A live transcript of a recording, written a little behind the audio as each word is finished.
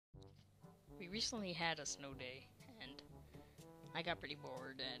We recently had a snow day, and I got pretty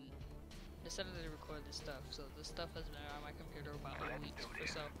bored and decided to record this stuff. So this stuff has been on my computer about a week or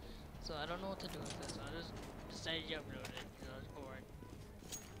so. So I don't know what to do with this, so I just decided to upload it because I was bored.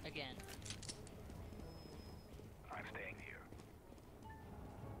 Again. I'm staying here.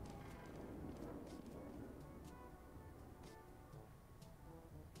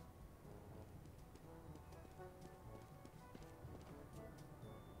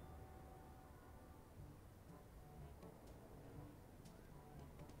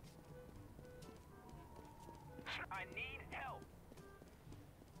 I need help.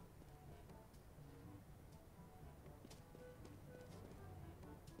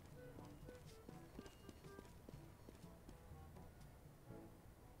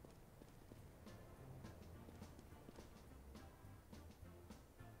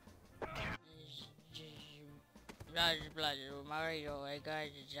 Mario, I got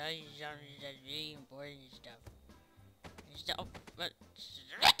to tell you something that's really important stuff. But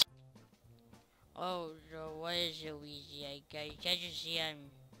oh, so what is it, Luigi? Can't you see I'm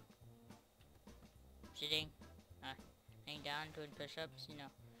sitting, laying down, doing push-ups, you know,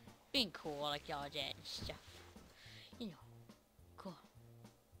 being cool like y'all did and stuff. You know, cool.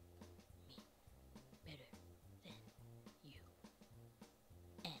 Me better than you,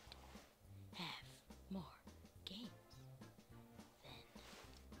 and have more games than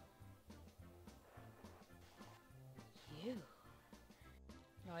you.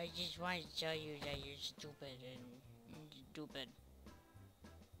 No, I just wanted to tell you that you're stupid and stupid.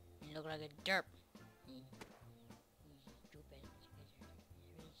 You look like a derp. You're stupid. You're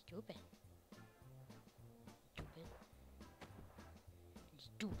really stupid. Stupid.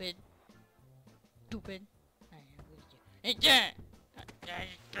 Stupid. Stupid.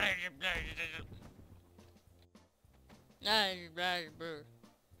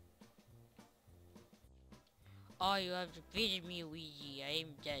 Oh, you have defeated me, Luigi. I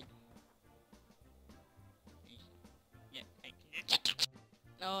am dead.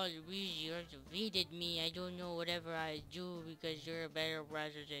 Oh, Luigi, you have defeated me. I don't know whatever I do because you're a better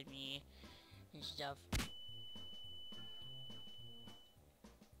brother than me and stuff.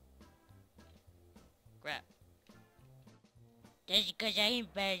 Crap. That's because I am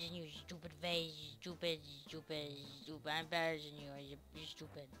better than you, stupid face. Stupid. I'm better than you. You're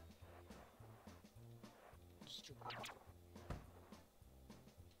stupid. Stupid.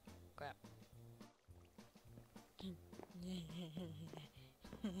 Crap.